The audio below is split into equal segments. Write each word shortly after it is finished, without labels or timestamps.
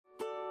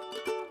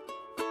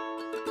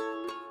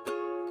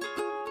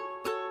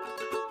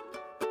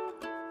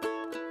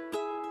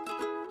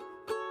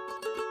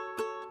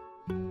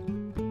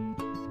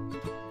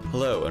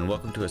Hello, and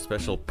welcome to a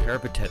special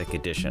peripatetic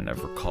edition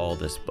of Recall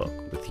This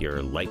Book with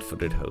your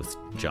light-footed host,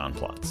 John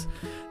Plotz.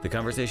 The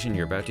conversation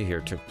you're about to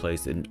hear took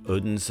place in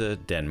Odense,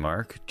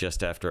 Denmark,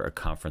 just after a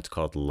conference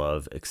called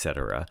Love,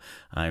 Etc.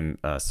 I'm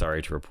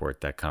sorry to report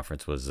that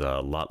conference was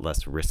a lot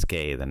less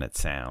risque than it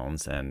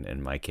sounds, and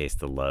in my case,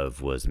 the love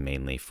was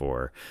mainly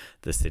for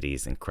the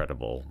city's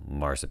incredible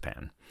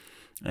marzipan.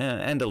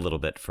 And a little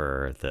bit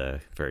for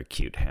the very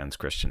cute Hans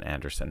Christian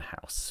Andersen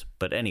house.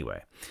 But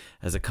anyway,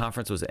 as the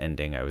conference was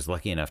ending, I was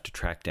lucky enough to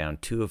track down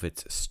two of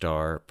its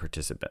star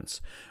participants.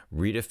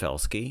 Rita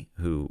Felski,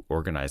 who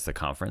organized the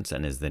conference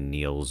and is the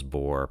Niels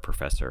Bohr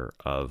Professor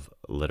of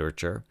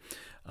Literature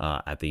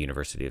at the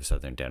University of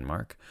Southern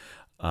Denmark,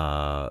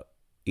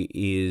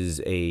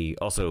 is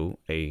also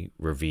a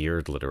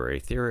revered literary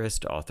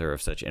theorist, author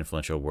of such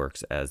influential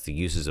works as The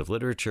Uses of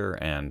Literature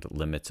and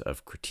Limits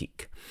of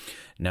Critique.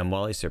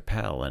 Namwali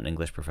Serpell, an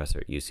English professor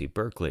at UC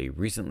Berkeley,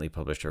 recently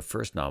published her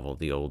first novel,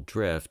 The Old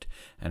Drift,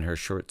 and her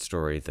short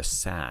story, The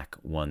Sack,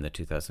 won the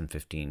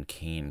 2015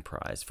 Caine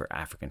Prize for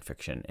African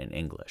Fiction in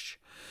English.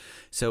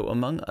 So,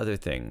 among other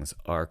things,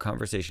 our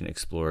conversation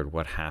explored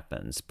what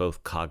happens,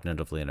 both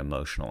cognitively and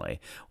emotionally,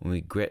 when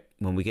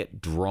we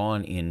get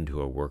drawn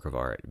into a work of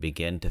art,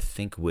 begin to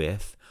think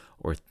with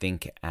or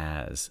think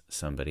as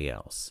somebody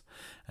else.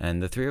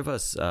 And the three of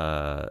us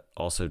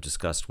also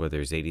discussed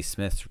whether Zadie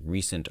Smith's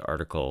recent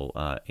article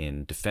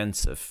in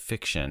defense of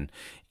fiction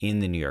in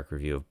the New York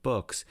Review of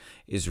Books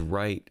is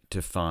right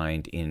to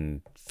find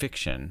in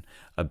fiction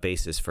a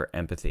basis for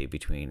empathy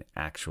between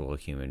actual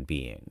human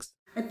beings.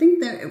 I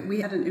think that we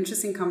had an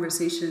interesting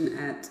conversation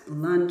at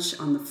lunch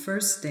on the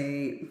first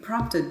day,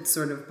 prompted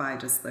sort of by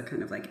just the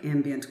kind of like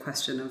ambient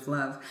question of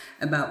love,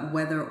 about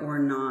whether or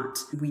not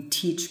we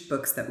teach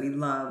books that we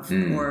love,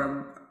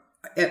 or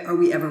are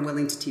we ever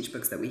willing to teach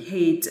books that we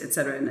hate,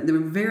 etc. And there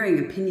were varying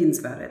opinions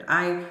about it.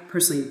 I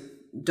personally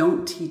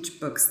don't teach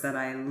books that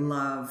I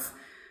love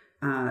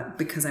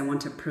because I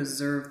want to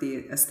preserve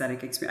the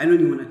aesthetic experience. I don't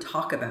even want to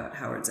talk about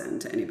Howard's End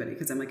to anybody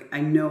because I'm like,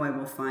 I know I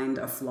will find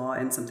a flaw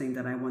in something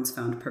that I once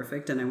found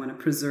perfect, and I want to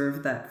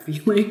preserve that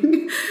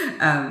feeling.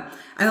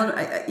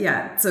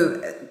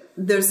 So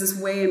there's this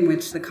way in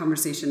which the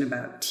conversation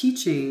about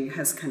teaching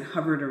has kind of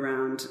hovered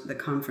around the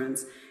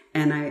conference.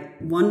 And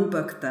one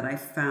book that I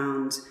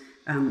found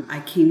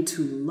I came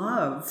to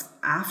love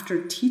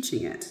after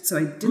teaching it. So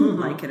I didn't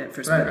like it at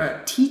first,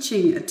 but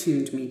teaching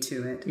attuned me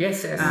to it.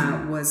 Yes.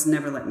 Was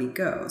Never Let Me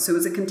Go. So it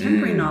was a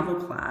contemporary novel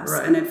class,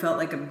 and it felt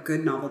like a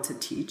good novel to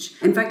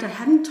teach. In fact, I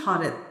hadn't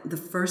taught it the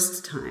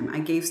first time. I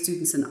gave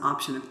students an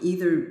option of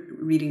either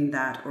reading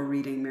that or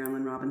reading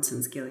Marilynne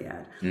Robinson's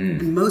Gilead.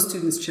 And most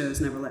students chose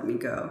Never Let Me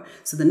Go.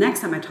 So the next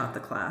time I taught the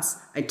class,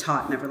 I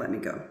taught Never Let Me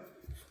Go.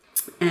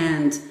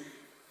 And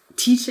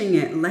teaching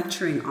it,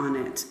 lecturing on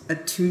it,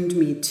 attuned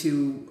me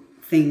to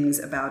things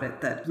about it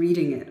that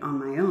reading it on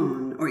my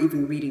own, or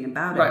even reading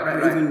about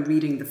it, even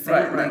reading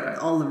the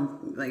all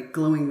the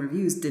glowing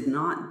reviews did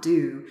not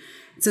do.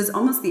 So it's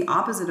almost the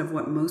opposite of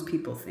what most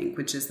people think,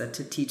 which is that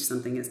to teach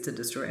something is to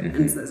destroy it. And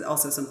it's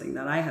also something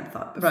that I had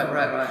thought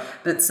before.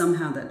 But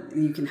somehow that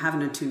you can have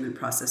an attunement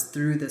process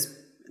through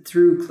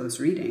close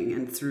reading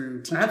and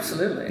through teaching.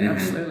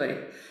 Absolutely.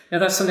 Now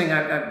that's something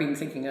I've been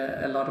thinking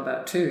a lot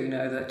about too,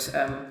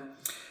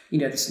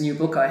 that this new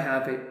book I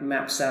have, it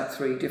maps out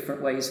 3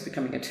 different ways of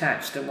becoming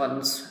attached. And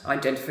one's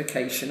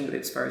identification with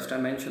its various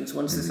dimensions.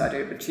 One's this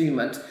idea of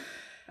attunement.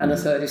 And the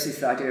third is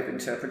this idea of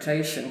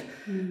interpretation,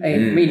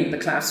 meaning the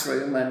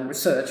classroom and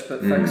research,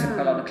 but focusing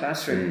well on the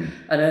classroom.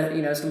 And,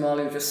 as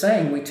Namwali was just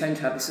saying, we tend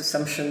to have this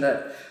assumption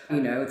that,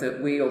 that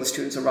we or the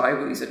students arrive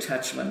with these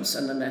attachments,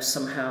 and then there's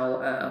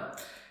somehow...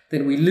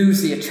 then we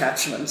lose the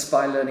attachments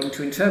by learning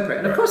to interpret.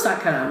 And of course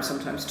that can happen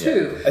sometimes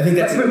too. I think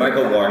that's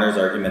Michael Warner's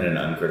argument in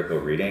Uncritical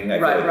Reading.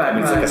 It's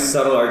like a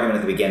subtle argument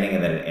at the beginning,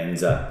 and then it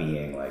ends up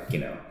being like,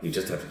 you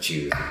just have to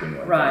choose between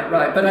one.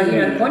 Right. But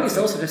the point is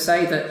also to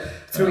say that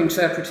through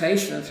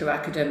interpretation and through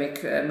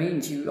academic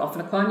means, you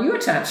often acquire new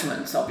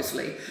attachments,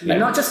 obviously. And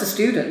not just the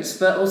students,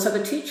 but also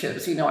the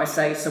teachers. I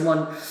say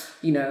someone,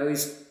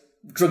 is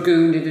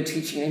dragooned into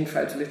teaching an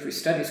intro to literary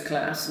studies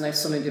class, and they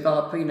suddenly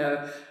develop,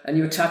 a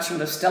new attachment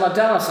of Stella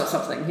Dallas or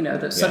something,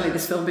 that suddenly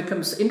this film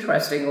becomes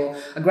interesting, or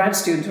a grad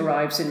student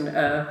arrives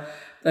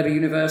at a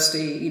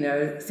university,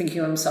 thinking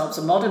of themselves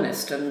a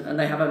modernist, and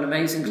they have an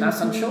amazing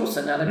class on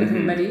Chaucer, now they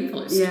become a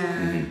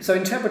medievalist. So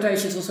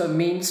interpretation is also a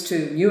means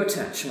to new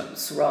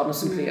attachments, rather than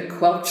simply a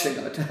quelching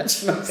of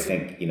attachments. I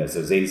think,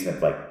 so Zadie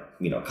Smith,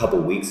 a couple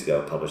of weeks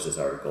ago, published this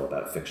article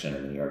about fiction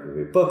in the New York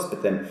Review of Books,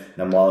 but then,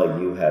 Namwali,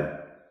 you had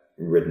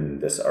written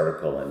this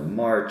article in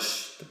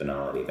March, The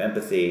Banality of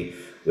Empathy,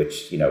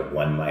 which,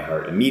 won my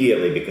heart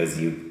immediately because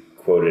you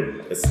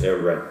quoted a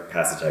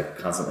passage I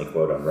constantly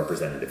quote on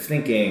representative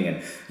thinking,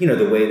 and,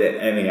 the way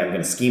that, I'm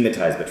going to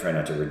schematize but try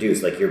not to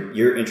reduce,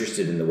 you're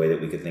interested in the way that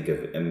we could think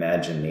of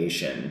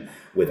imagination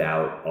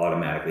without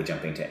automatically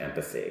jumping to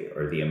empathy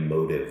or the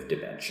emotive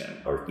dimension,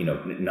 or,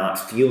 not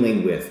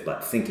feeling with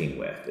but thinking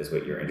with is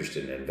what you're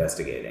interested in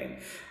investigating.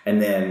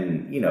 And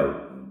then,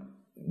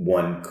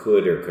 one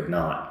could or could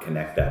not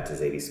connect that to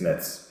Zadie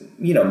Smith's,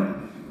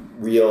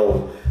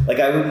 real, like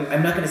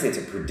I'm not going to say it's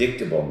a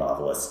predictable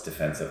novelist's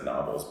defense of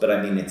novels, but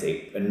I mean it's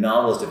a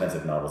novelist's defense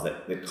of novels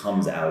that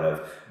comes out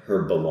of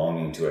her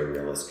belonging to a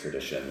realist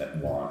tradition that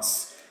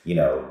wants, you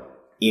know,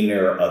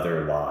 inner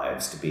other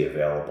lives to be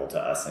available to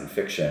us in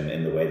fiction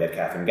in the way that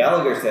Catherine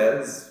Gallagher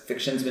says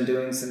fiction's been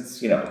doing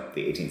since, you know,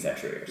 the 18th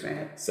century or something.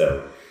 Right.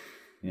 So,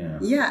 yeah.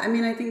 Yeah, I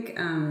mean, I think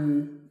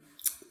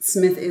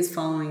Smith is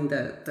following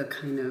the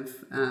kind of,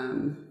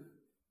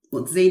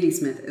 Zadie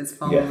Smith is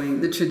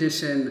following the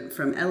tradition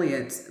from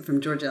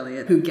George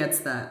Eliot, who gets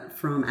that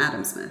from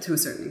Adam Smith to a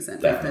certain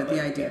extent. Like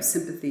the idea of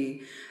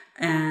sympathy.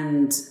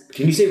 And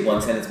can you say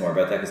one sentence more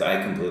about that? Because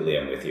I completely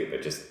am with you,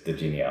 but just the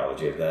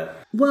genealogy of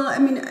that. Well, I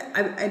mean,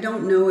 I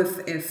don't know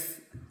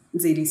if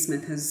Zadie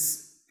Smith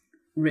has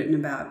written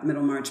about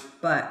Middlemarch,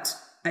 but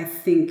I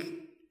think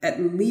at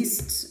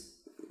least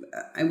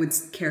I would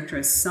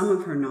characterize some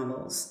of her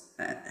novels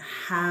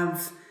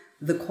have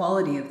the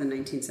quality of the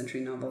 19th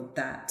century novel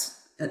that,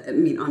 I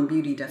mean, On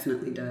Beauty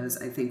definitely does.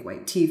 I think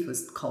White Teeth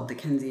was called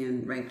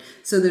Dickensian, right?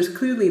 So there's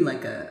clearly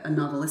like a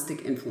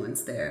novelistic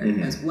influence there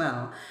as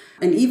well.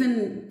 And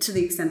even to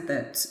the extent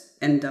that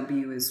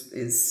NW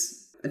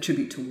is a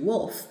tribute to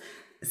Woolf,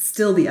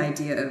 still the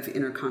idea of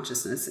inner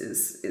consciousness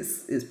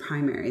is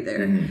primary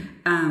there.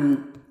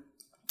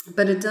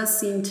 But it does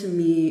seem to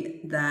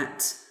me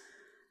that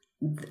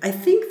I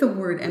think the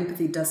word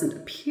empathy doesn't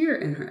appear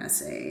in her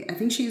essay. I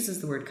think she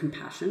uses the word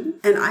compassion.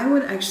 And I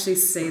would actually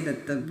say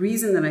that the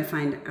reason that I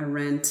find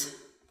Arendt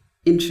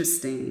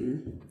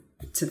interesting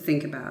to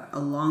think about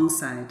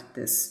alongside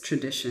this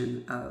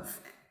tradition of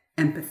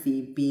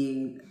empathy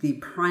being the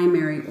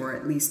primary or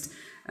at least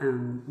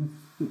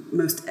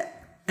most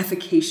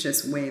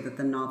efficacious way that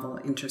the novel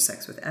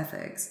intersects with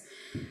ethics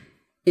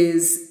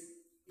is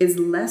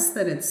less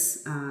that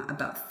it's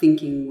about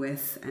thinking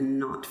with and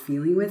not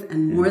feeling with,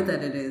 and more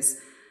that it is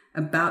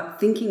about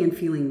thinking and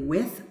feeling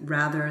with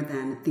rather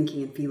than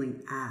thinking and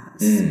feeling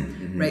as,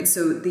 right?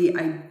 So the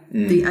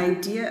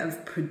idea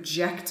of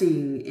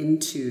projecting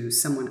into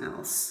someone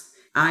else,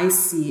 I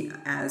see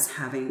as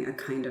having a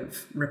kind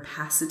of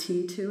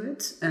rapacity to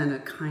it and a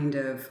kind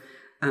of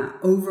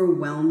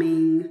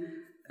overwhelming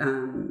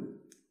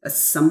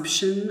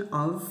assumption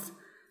of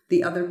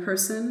the other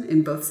person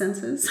in both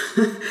senses,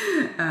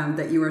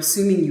 that you are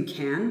assuming you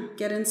can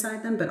get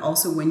inside them, but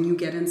also when you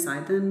get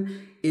inside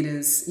them,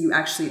 you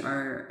actually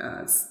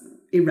are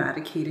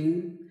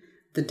eradicating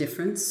the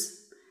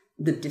difference,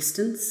 the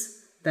distance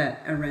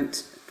that Arendt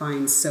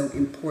finds so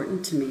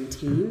important to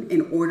maintain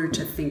in order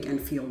to think and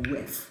feel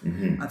with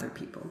other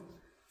people.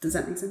 Does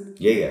that make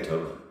sense? Yeah,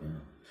 totally. Yeah.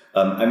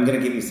 I'm going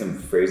to give you some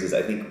phrases.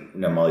 I think,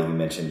 Molly, you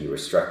mentioned you were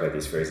struck by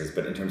these phrases,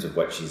 but in terms of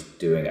what she's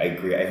doing, I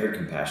agree. I heard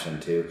compassion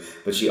too,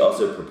 but she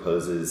also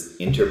proposes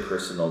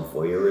interpersonal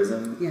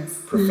voyeurism,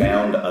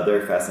 profound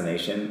other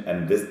fascination,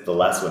 and the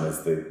last one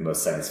is the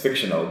most science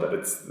fictional, but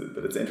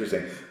it's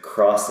interesting.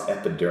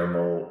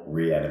 Cross-epidermal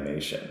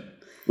reanimation,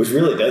 which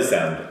really does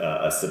sound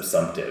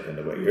subsumptive in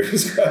the way you're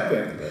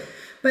describing.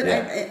 But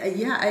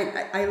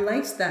I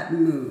liked that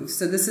move.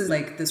 So this is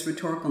like this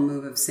rhetorical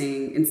move of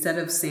saying, instead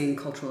of saying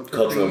cultural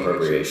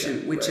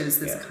appropriation, which is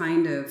this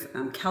kind of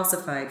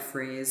calcified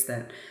phrase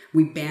that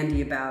we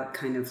bandy about,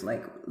 kind of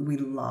like we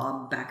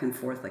lob back and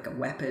forth like a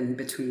weapon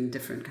between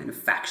different kind of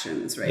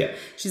factions, right? Yeah.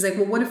 She's like,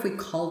 well, what if we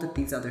called it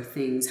these other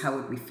things? How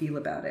would we feel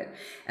about it?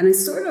 And I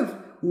sort of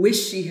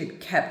wish she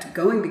had kept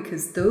going,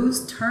 because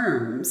those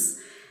terms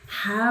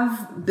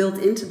have built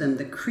into them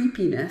the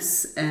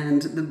creepiness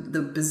and the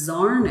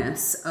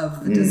bizarreness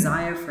of the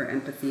desire for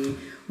empathy,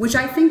 which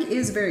I think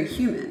is very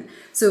human.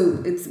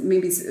 So it's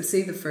maybe,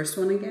 say the first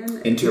one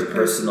again.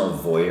 Interpersonal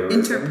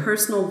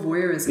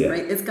voyeurism,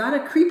 right? It's got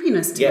a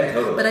creepiness to it.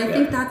 Totally, but I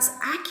think that's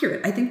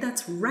accurate. I think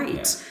that's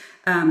right.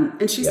 Yeah.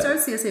 And she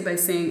starts the essay by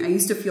saying, I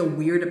used to feel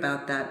weird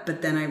about that,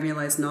 but then I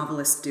realized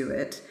novelists do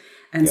it.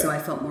 And so I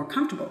felt more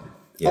comfortable.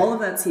 Yeah. All of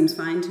that seems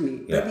fine to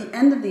me. Yeah. But at the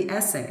end of the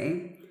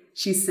essay,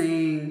 she's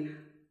saying,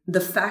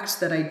 the fact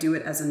that I do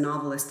it as a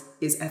novelist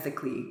is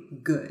ethically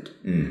good.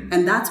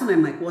 And that's when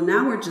I'm like, well,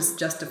 now we're just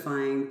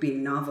justifying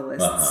being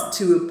novelists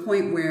to a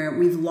point where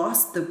we've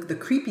lost the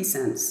creepy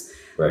sense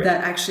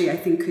that actually I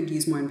think could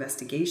use more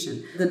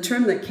investigation. The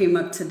term that came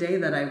up today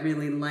that I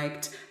really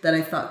liked, that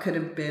I thought could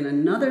have been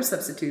another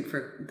substitute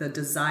for the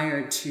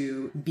desire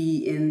to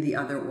be in the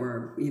other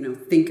or,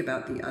 think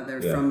about the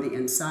other from the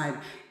inside,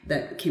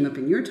 that came up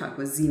in your talk,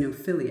 was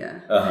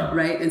xenophilia,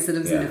 right? Instead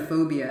of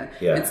xenophobia,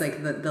 it's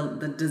like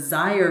the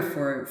desire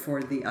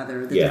for the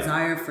other, the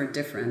desire for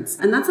difference.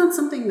 And that's not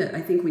something that I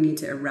think we need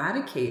to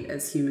eradicate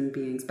as human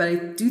beings, but I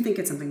do think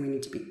it's something we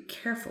need to be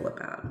careful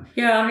about.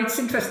 Yeah, I mean, it's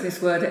interesting,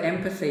 this word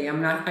empathy. I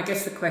mean, I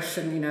guess the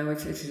question,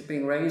 which is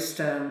being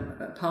raised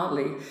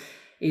partly,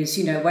 is,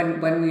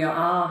 when we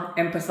are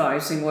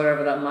empathizing,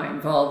 whatever that might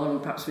involve,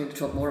 and perhaps we need to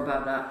talk more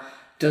about that,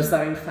 does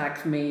that in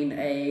fact mean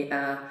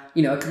a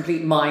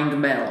complete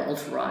mind meld,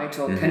 right?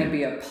 Or can it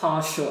be a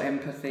partial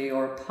empathy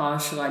or a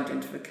partial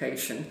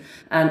identification?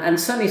 And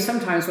certainly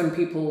sometimes when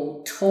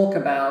people talk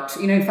about,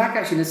 in fact,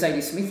 actually in the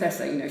Zadie Smith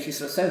essay, she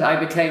sort of says, I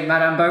became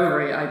Madame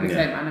Bovary, I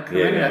became Anna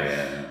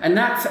Karenina. And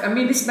that, I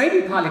mean, this may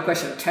be partly a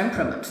question of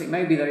temperament. It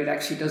may be that it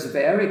actually does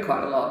vary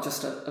quite a lot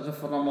just at a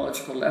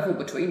phenomenological level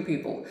between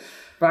people.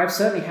 But I've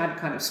certainly had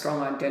kind of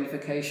strong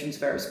identifications,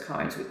 various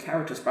kinds with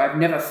characters, but I've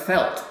never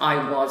felt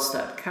I was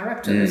that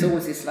character. There's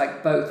always this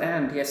like both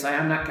and. Yes, I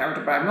am that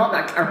character, but I'm not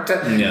that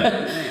character.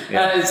 Yeah.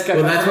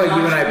 Well, that's why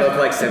you and I both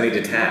like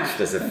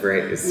semi-detached as a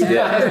phrase.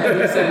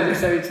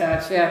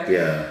 Semi-detached, yeah.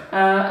 Yeah.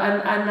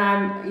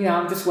 And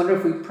I'm just wondering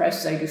if we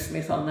press Zadie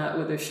Smith on that,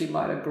 whether she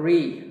might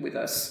agree with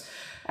us.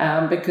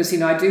 Because,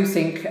 I do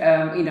think,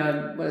 one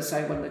of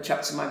the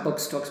chapters in my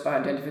books talks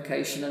about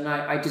identification, and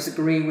I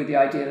disagree with the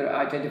idea that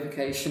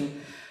identification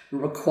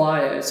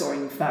requires, or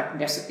in fact,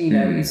 there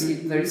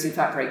is in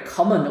fact very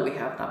common that we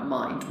have that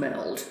mind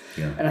meld.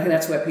 Yeah. And I think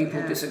that's where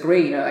people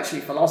disagree.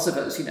 Actually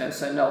philosophers,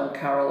 so Noel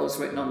Carroll has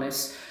written on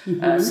this,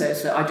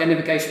 says that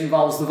identification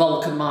involves the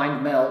Vulcan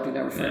mind meld,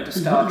 referring to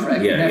Star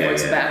Trek, therefore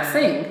it's a bad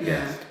thing.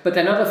 Yeah. But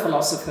then other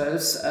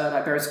philosophers,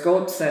 like Beres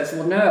Gort says,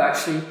 well, no,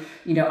 actually,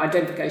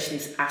 identification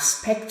is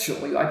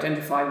aspectual. You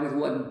identify with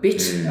one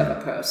bit of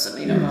a person.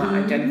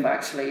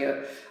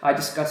 I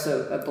discuss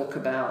a book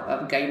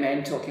about gay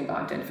men talking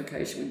about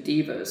identification with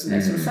divas, and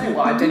they sort of say,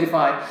 well, I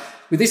identify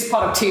with this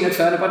part of Tina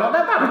Turner, but not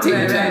that part of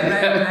Tina Turner.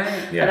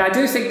 Right. Yeah. And I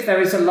do think there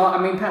is a lot,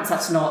 perhaps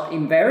that's not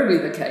invariably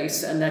the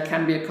case, and there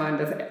can be a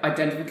kind of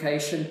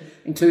identification,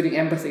 including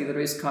empathy, that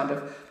is kind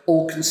of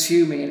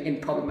all-consuming in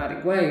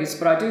problematic ways.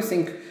 But I do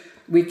think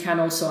we can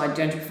also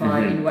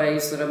identify in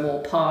ways that are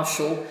more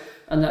partial,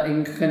 and that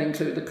can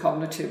include the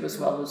cognitive as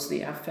well as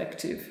the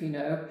affective,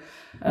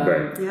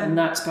 and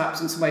that's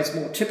perhaps in some ways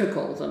more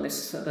typical than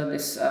this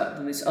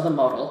other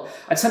model.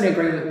 I'd certainly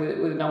agree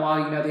with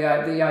Nawal.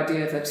 The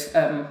idea that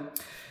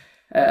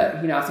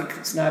I think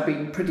it's now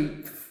been pretty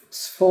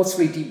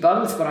forcefully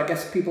debunked, but I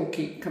guess people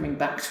keep coming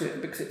back to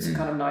it because it's a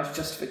kind of nice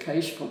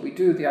justification for what we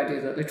do. The idea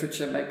that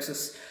literature makes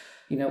us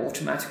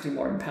automatically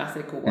more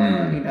empathic, or why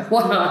are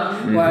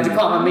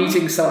department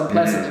meetings so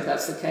unpleasant if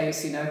that's the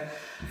case,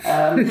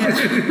 I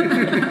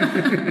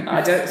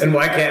don't. And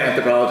why can't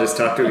anthropologists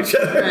talk to each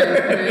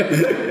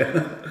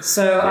other?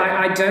 So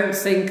I don't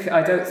think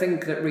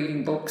that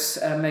reading books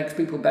makes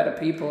people better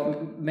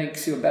people,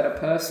 makes you a better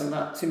person.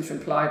 That seems to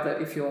imply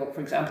that if you're, for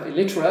example,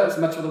 illiterate, as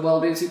much of the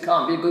world is, you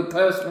can't be a good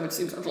person, which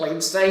seems utterly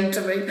insane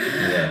to me.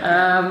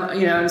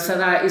 Yeah. And so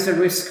that is a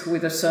risk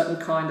with a certain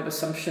kind of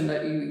assumption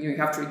that you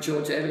have to read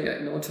George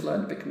Eliot in order to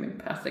learn to become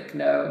empathic.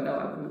 No,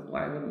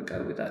 I wouldn't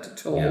go with that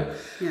at all. Yeah.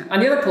 Yeah.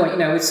 And the other point,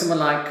 with someone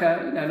like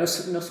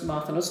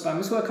Martha Nussbaum,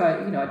 whose work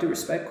I do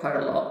respect quite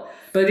a lot.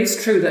 But it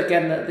is true that,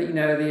 again, that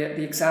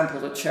the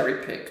examples are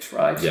cherry-picked,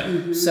 right? Yeah.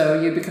 Mm-hmm.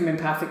 So you become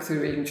empathic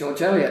through reading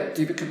George Eliot.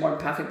 Do you become more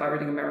empathic by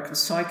reading American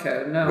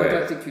Psycho? No, right. I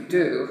don't think you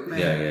do.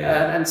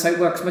 Yeah. And so it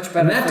works much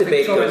better. And that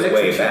debate goes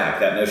way back,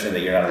 that notion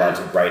that you're not allowed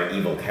to write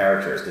evil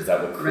characters because that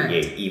will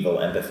create evil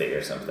empathy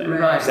or something.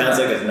 Right. Sounds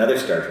like another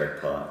Star Trek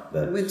plot.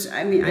 Which,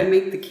 I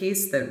make the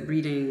case that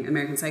reading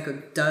American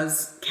Psycho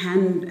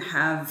can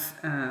have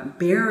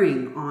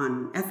bearing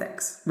on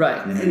ethics. Right.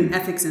 Mm-hmm. And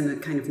ethics in a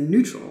kind of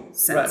neutral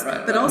sense.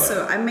 Right. But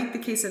also, I make the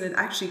case that it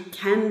actually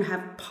can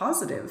have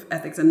positive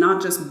ethics, and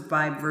not just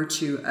by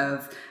virtue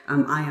of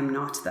I am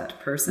not that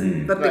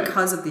person, but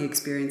because of the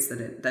experience that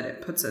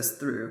it puts us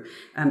through.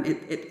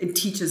 It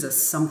teaches us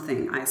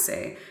something, I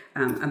say,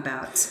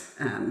 about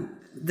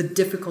the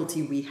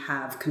difficulty we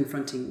have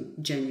confronting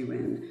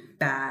genuine,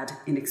 bad,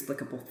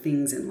 inexplicable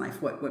things in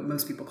life, what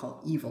most people call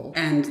evil.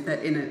 And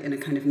that in a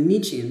kind of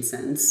Nietzschean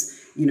sense,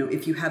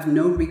 if you have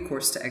no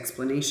recourse to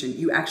explanation,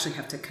 you actually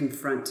have to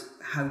confront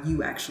how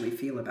you actually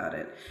feel about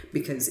it.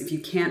 Because if you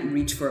can't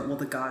reach for it, well,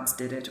 the gods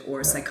did it,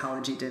 or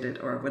psychology did it,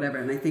 or whatever.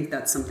 And I think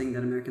that's something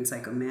that American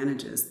Psycho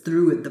manages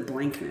through the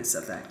blankness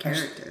of that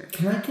character.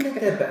 Can I get a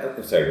bit?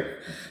 Oh, sorry.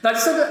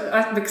 That's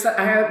because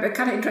I'm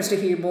kind of interested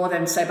to hear more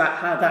then say about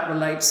how that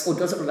relates, or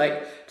does it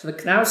relate to the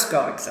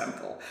Knausgard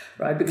example,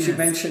 right? Because you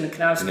mentioned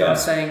Knausgard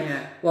saying,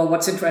 well,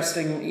 what's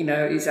interesting,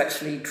 is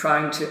actually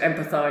trying to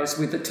empathize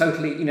with the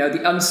totally,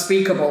 the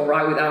unspeakable,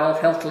 right, with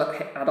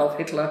Adolf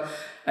Hitler,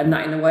 and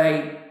that in a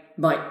way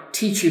might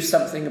teach you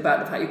something about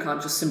the fact you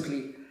can't just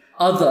simply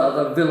other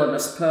the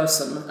villainous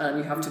person, and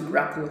you have to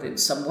grapple with it in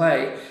some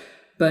way.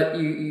 But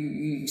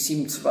you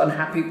seem sort of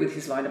unhappy with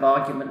his line of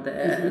argument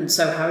there. Mm-hmm. And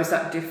so how is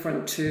that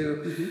different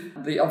to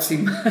the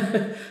obviously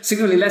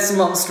significantly less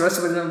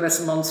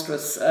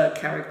monstrous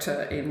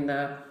character in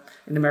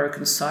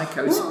American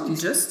Psycho? Well,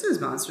 just as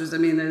monstrous.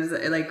 There's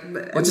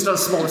just on a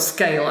smaller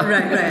scale.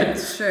 Right,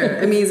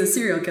 sure. He's a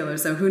serial killer,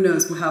 so who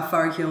knows how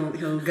far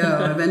he'll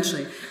go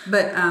eventually.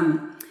 But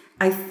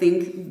I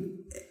think,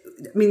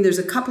 there's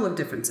a couple of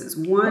differences.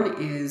 One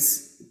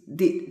is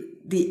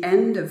the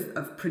end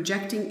of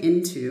projecting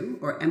into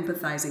or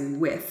empathizing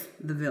with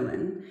the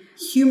villain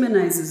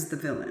humanizes the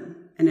villain,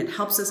 and it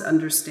helps us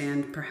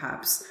understand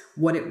perhaps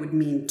what it would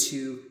mean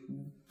to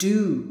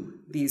do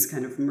these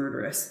kind of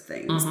murderous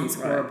things, these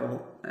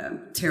horrible,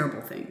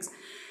 terrible things.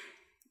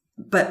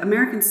 But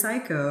American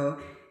Psycho,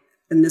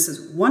 and this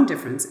is one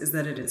difference, is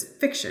that it is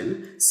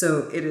fiction,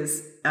 so it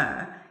is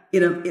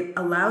it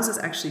allows us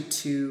actually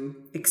to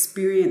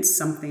experience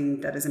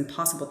something that is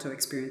impossible to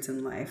experience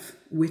in life,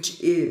 which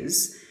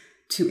is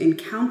to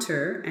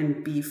encounter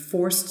and be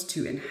forced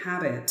to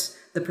inhabit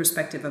the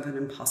perspective of an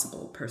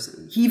impossible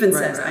person. He even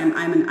says,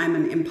 I'm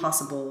an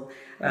impossible,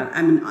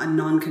 I'm a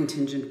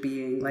non-contingent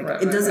being. Like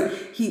it doesn't,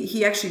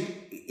 he actually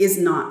is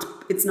not,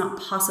 it's not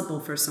possible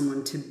for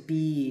someone to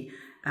be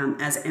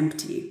as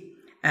empty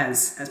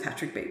as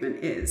Patrick Bateman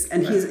is.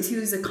 And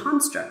he's a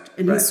construct,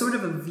 and he's sort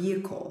of a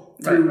vehicle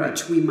through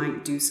which we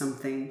might do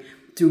something,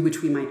 through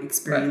which we might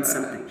experience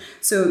something.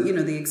 So,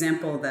 the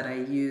example that I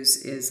use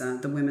is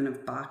The Women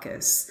of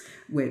Bacchus,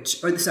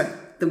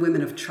 The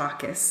Women of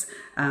Trachis,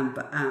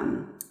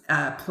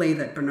 a play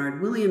that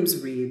Bernard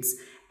Williams reads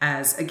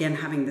as, again,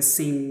 having the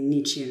same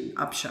Nietzschean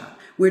upshot,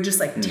 where just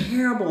like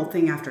terrible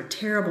thing after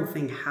terrible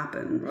thing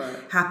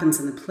happens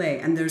in the play.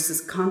 And there's this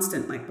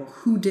constant like, well,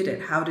 who did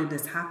it? How did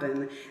this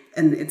happen?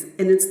 And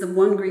it's the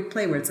one Greek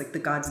play where it's like the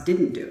gods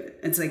didn't do it.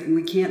 It's like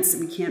we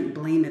can't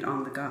blame it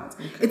on the gods.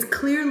 Okay. It's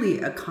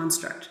clearly a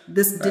construct.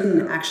 This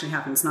didn't actually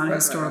happen. It's not a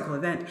historical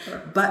event.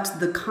 But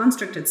the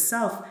construct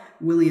itself,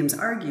 Williams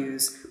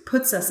argues,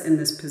 puts us in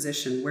this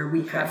position where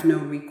we have no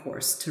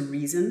recourse to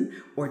reason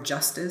or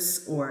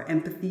justice or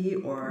empathy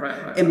or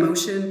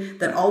emotion.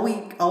 That all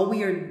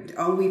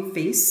we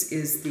face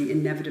is the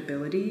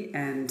inevitability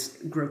and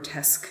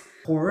grotesque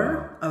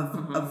horror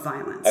of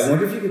violence. I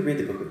wonder if you could read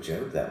the Book of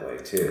Job that way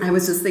too. I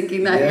was just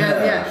thinking that,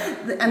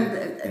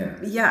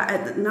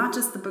 and not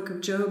just the Book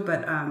of Job,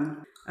 but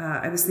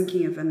I was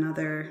thinking of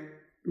another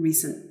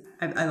recent.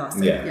 I lost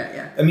it.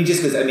 Yeah. I mean,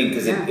 just because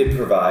it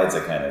provides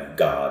a kind of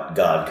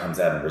God comes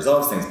out and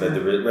resolves things, but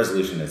the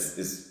resolution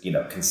is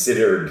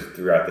considered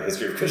throughout the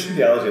history of Christian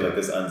theology like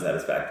this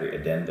unsatisfactory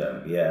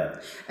addendum.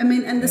 Yeah. I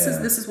mean, and this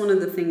is one of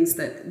the things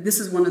this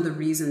is one of the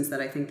reasons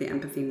that I think the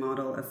empathy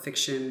model of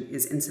fiction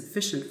is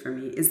insufficient for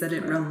me, is that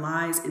it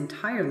relies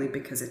entirely,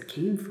 because it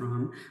came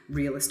from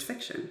realist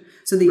fiction.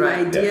 So the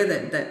idea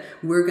that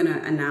we're going to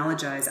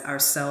analogize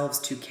ourselves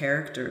to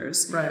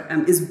characters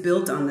is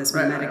built on this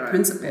mimetic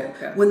principle.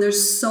 When there's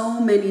so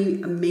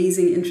many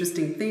amazing,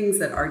 interesting things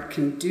that art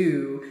can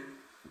do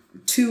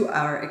to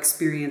our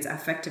experience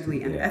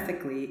affectively and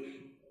ethically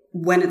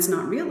when it's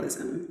not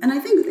realism. And I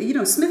think,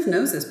 Smith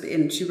knows this,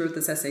 and she wrote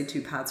this essay,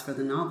 Two Paths for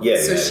the Novel.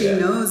 She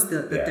knows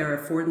that there are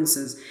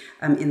affordances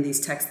in these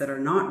texts that are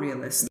not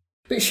realistic.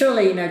 But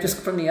surely, just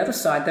from the other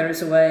side, there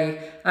is a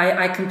way.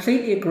 I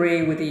completely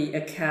agree with the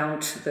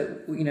account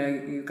that,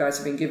 you guys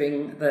have been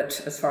giving,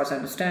 that, as far as I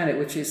understand it,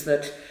 which is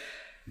that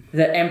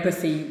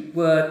empathy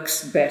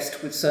works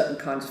best with certain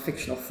kinds of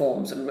fictional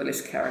forms and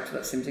realist character.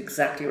 That seems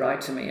exactly right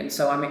to me. And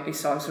so I'm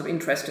sort of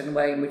interested in a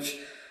way in which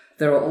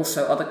there are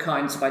also other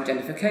kinds of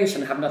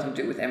identification that have nothing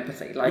to do with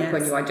empathy. Like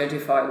when you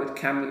identify with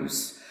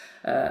Camus'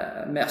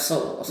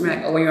 Meursault or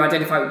something, or when you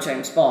identify with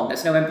James Bond.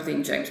 There's no empathy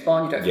in James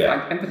Bond. You don't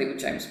find empathy with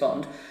James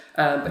Bond.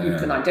 But you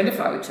can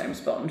identify with James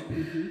Bond.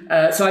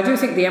 So I do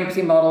think the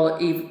empathy model,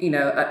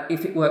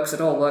 if it works at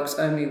all, works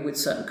only with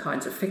certain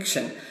kinds of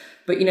fiction.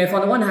 But, if on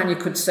the one hand you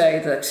could say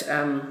that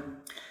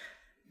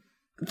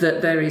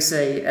that there is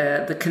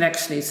the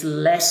connection is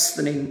less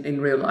than in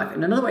real life.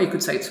 In another way, you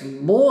could say it's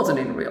more than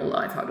in real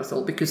life, I would have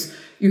thought, because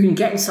you can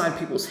get inside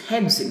people's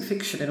heads in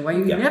fiction in a way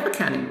you never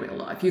can in real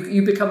life.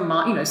 You become,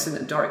 something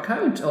that Doric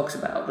Cohn talks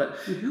about, that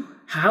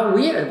how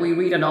weird. We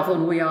read a novel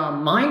and we are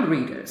mind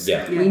readers.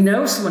 Yeah. We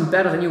know someone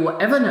better than you will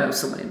ever know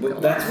someone in real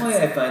life. That's why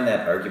I find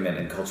that argument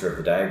in Culture of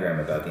the Diagram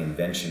about the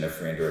invention of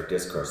free and direct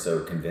discourse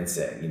so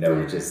convincing,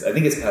 which is, I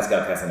think it's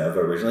Pascal Casanova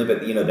originally, but,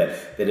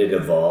 that it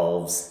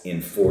evolves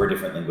in 4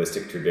 different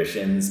linguistic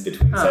traditions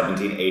between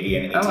 1780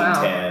 and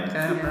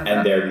 1810,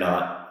 and they're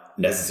not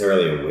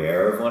necessarily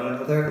aware of one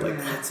another. Like,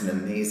 that's an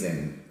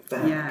amazing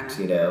fact,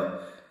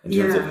 in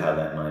terms of how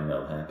that mind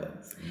meld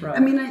happens. Right. I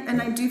mean,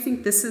 I do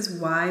think this is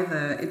why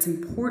it's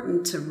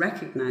important to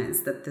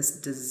recognize that this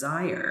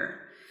desire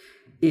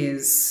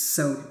is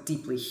so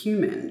deeply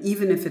human,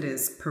 even if it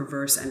is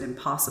perverse and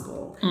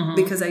impossible.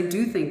 Because I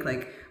do think,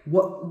 like,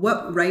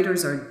 what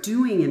writers are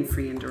doing in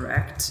Free and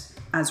Direct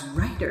as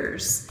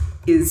writers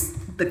is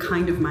the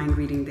kind of mind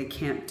reading they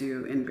can't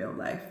do in real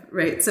life,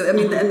 right? So, I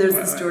mean, and there's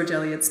this George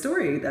Eliot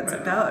story that's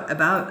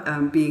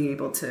about being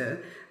able to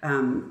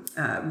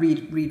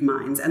read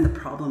minds and the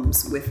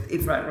problems with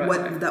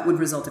that would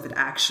result if it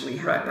actually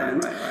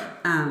happened.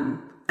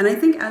 And I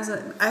think as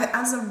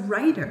a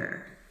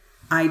writer,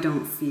 I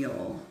don't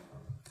feel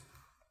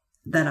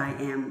that I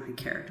am my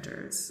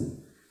characters,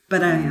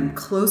 but I am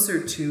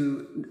closer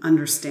to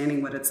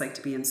understanding what it's like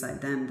to be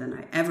inside them than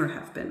I ever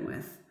have been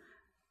with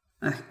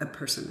a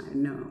person I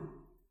know.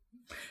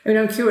 I mean,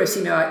 I'm curious,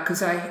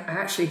 because I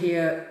actually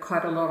hear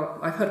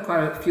I've heard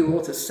quite a few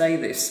authors say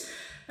this,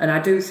 And I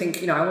do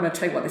think, I want to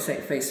take what they say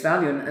at face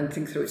value and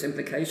think through its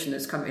implication.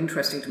 It's kind of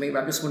interesting to me, but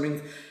I'm just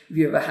wondering if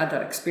you ever had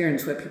that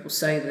experience where people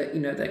say that,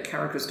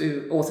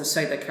 authors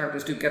say their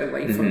characters do get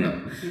away from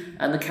them,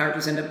 and the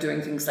characters end up doing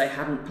things they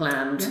hadn't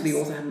planned, the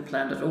author hadn't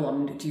planned at all. I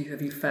mean,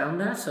 have you found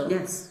that? Or?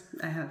 Yes,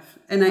 I have.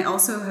 And I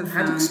also have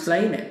How to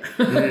explain it?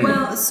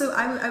 Well, so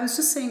I was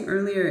just saying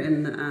earlier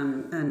in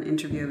an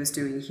interview I was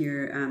doing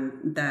here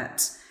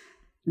that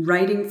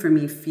writing for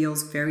me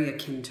feels very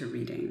akin to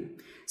reading.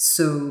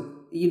 So,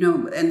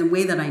 and the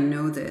way that I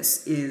know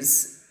this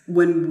is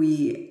when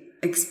we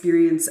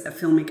experience a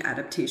filmic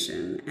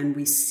adaptation and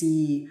we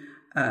see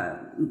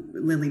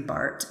Lily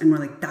Bart and we're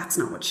like, that's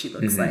not what she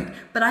looks like.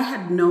 But I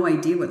had no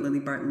idea what Lily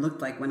Bart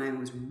looked like when I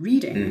was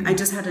reading. I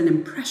just had an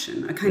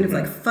impression, a kind of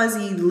like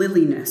fuzzy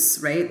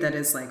liliness, right? That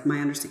is like my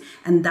understanding.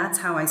 And that's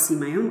how I see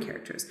my own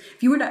characters.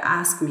 If you were to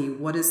ask me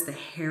what is the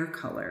hair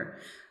color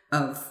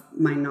of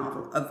my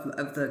novel,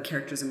 of the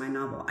characters in my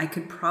novel, I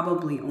could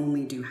probably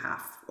only do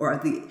half, or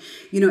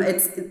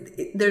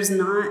there's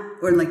not,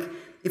 or like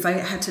if I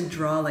had to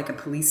draw like a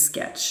police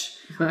sketch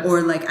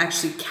or like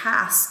actually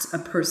cast a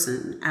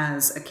person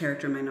as a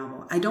character in my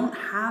novel, I don't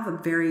have a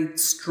very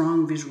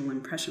strong visual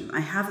impression. I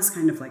have this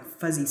kind of like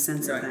fuzzy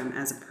sense of them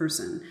as a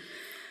person.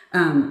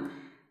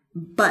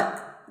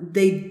 But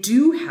they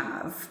do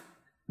have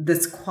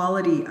this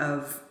quality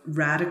of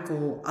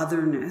radical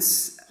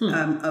otherness,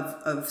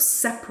 of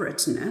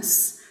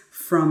separateness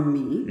from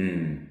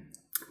me,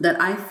 that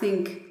I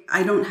think,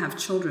 I don't have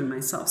children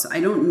myself, so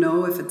I don't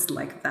know if it's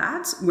like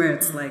that, where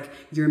it's like,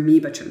 you're me,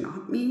 but you're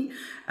not me.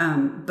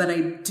 But I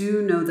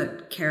do know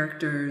that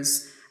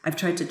characters, I've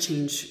tried to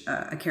change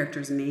a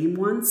character's name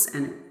once,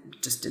 and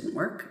it just didn't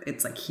work.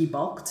 It's like he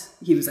balked.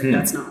 He was like,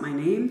 that's not my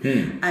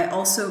name. I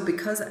also,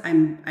 because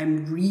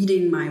I'm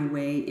reading my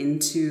way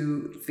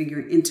into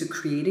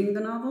creating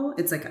the novel,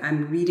 it's like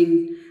I'm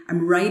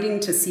writing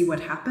to see what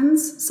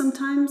happens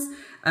sometimes.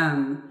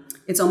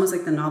 It's almost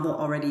like the novel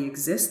already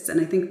exists.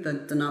 And I think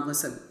the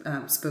novelist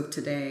that spoke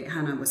today,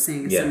 Hannah, was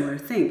saying a similar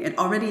thing. It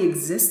already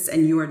exists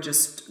and you are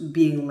just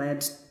being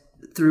led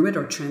through it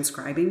or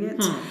transcribing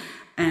it.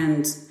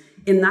 And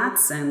in that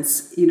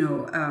sense,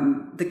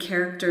 the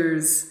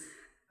characters,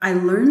 I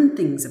learn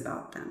things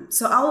about them.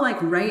 So I'll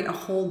like write a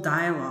whole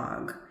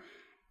dialogue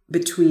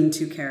between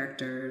two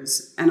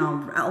characters and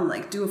I'll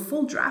like do a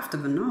full draft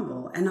of a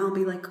novel and I'll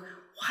be like,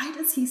 why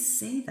does he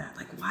say that?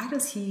 Like, why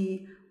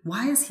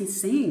is he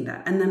saying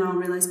that? And then I'll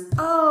realize,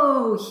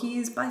 oh,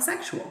 he's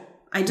bisexual.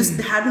 I just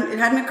it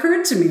hadn't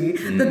occurred to me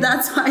that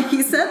that's why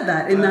he said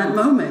that in that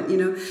moment,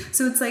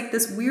 So it's like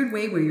this weird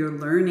way where you're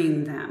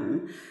learning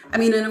them. I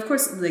mean, and of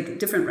course, like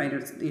different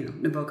writers,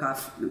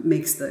 Nabokov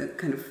makes the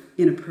kind of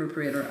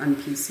inappropriate or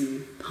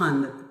un-PC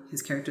pun that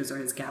his characters are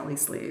his galley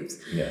slaves.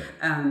 Yeah.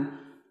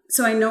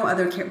 So I know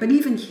but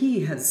even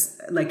he has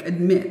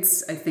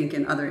admits, I think,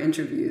 in other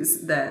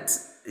interviews that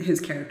his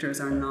characters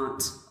are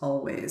not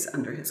always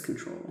under his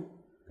control.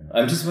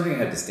 I'm just wondering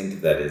how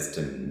distinctive that is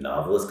to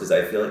novelists, because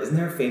I feel like, isn't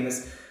there a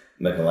famous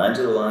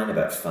Michelangelo line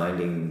about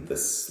finding the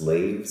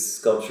slave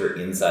sculpture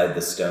inside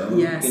the stone?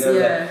 Yes,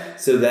 I'm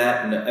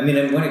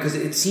wondering, because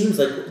it seems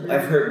like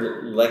I've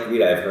heard, like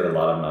Rita, I've heard a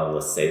lot of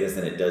novelists say this,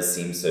 and it does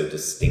seem so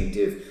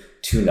distinctive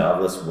to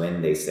novelists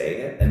when they say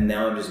it. And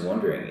now I'm just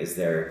wondering, is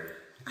there...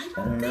 I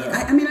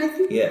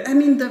think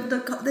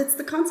it's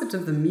the concept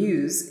of the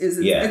muse is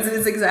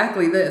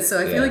exactly this. So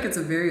I feel like it's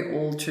a very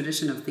old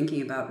tradition of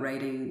thinking about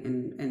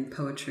writing and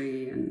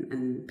poetry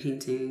and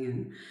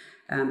painting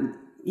and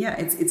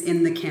it's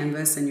in the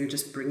canvas and you're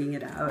just bringing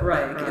it out.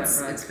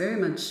 It's very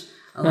much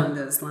along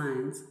those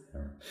lines.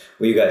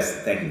 Well, you guys,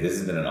 thank you. This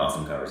has been an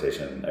awesome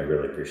conversation. I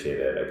really appreciate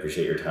it. I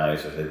appreciate your time,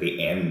 especially at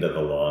the end of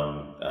a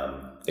long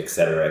et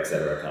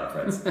cetera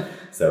conference.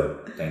 So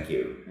thank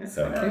you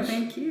so much.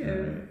 Thank you.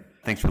 Mm-hmm.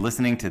 Thanks for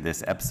listening to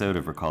this episode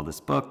of Recall This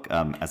Book.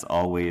 As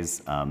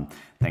always,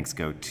 thanks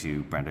go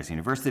to Brandeis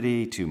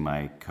University, to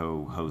my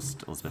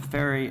co-host Elizabeth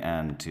Ferry,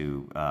 and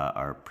to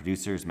our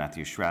producers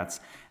Matthew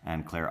Schratz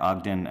and Claire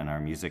Ogden, and our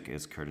music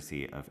is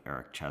courtesy of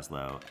Eric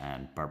Cheslow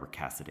and Barbara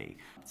Cassidy.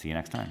 See you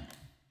next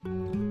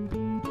time.